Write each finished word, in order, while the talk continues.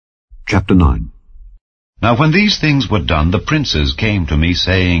Chapter 9. Now when these things were done, the princes came to me,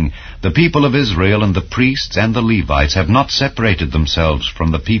 saying, The people of Israel and the priests and the Levites have not separated themselves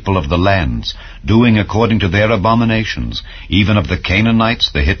from the people of the lands, doing according to their abominations, even of the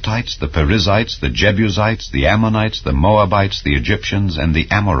Canaanites, the Hittites, the Perizzites, the Jebusites, the Ammonites, the Moabites, the Egyptians, and the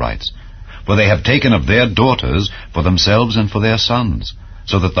Amorites. For they have taken of their daughters for themselves and for their sons,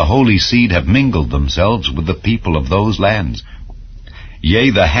 so that the holy seed have mingled themselves with the people of those lands.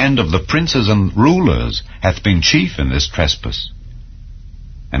 Yea, the hand of the princes and rulers hath been chief in this trespass.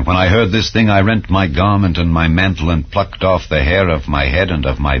 And when I heard this thing, I rent my garment and my mantle, and plucked off the hair of my head and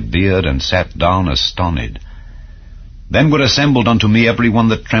of my beard, and sat down astonied. Then were assembled unto me every one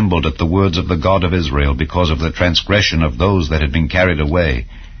that trembled at the words of the God of Israel, because of the transgression of those that had been carried away.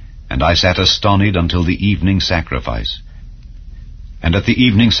 And I sat astonied until the evening sacrifice. And at the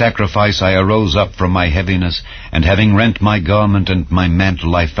evening sacrifice I arose up from my heaviness, and having rent my garment and my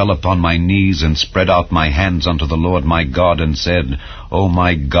mantle, I fell upon my knees, and spread out my hands unto the Lord my God, and said, O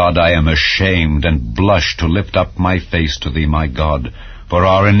my God, I am ashamed, and blush to lift up my face to thee, my God. For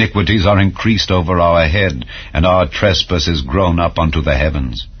our iniquities are increased over our head, and our trespass is grown up unto the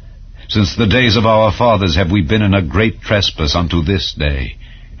heavens. Since the days of our fathers have we been in a great trespass unto this day.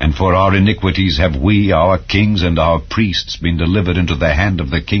 And for our iniquities have we, our kings and our priests, been delivered into the hand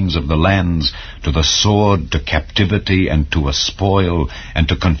of the kings of the lands, to the sword, to captivity, and to a spoil, and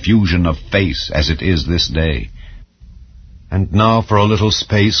to confusion of face, as it is this day. And now for a little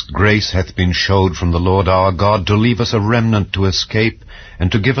space grace hath been showed from the Lord our God, to leave us a remnant to escape,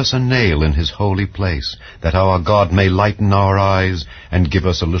 and to give us a nail in his holy place, that our God may lighten our eyes, and give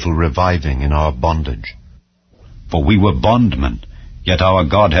us a little reviving in our bondage. For we were bondmen, yet our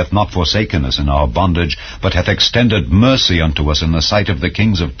God hath not forsaken us in our bondage, but hath extended mercy unto us in the sight of the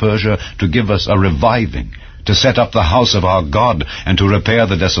kings of Persia, to give us a reviving, to set up the house of our God, and to repair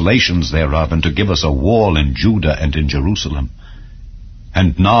the desolations thereof, and to give us a wall in Judah and in Jerusalem.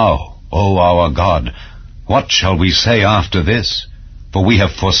 And now, O our God, what shall we say after this? For we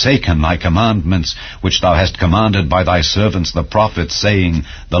have forsaken thy commandments, which thou hast commanded by thy servants the prophets, saying,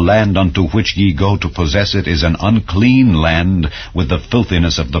 The land unto which ye go to possess it is an unclean land, with the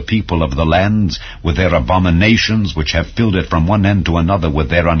filthiness of the people of the lands, with their abominations, which have filled it from one end to another with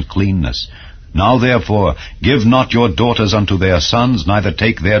their uncleanness. Now therefore give not your daughters unto their sons, neither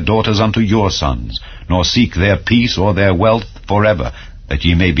take their daughters unto your sons, nor seek their peace or their wealth forever, that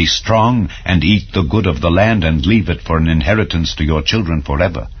ye may be strong, and eat the good of the land, and leave it for an inheritance to your children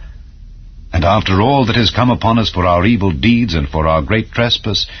forever. And after all that has come upon us for our evil deeds and for our great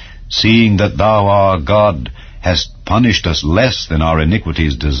trespass, seeing that thou, our God, hast punished us less than our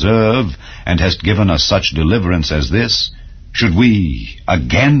iniquities deserve, and hast given us such deliverance as this, should we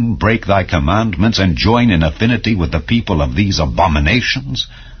again break thy commandments, and join in affinity with the people of these abominations?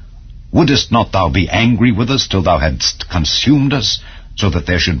 Wouldest not thou be angry with us till thou hadst consumed us, so that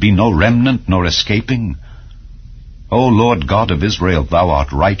there should be no remnant nor escaping? O Lord God of Israel, thou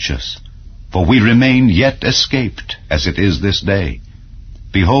art righteous, for we remain yet escaped, as it is this day.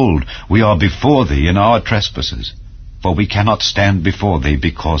 Behold, we are before thee in our trespasses, for we cannot stand before thee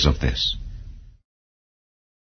because of this.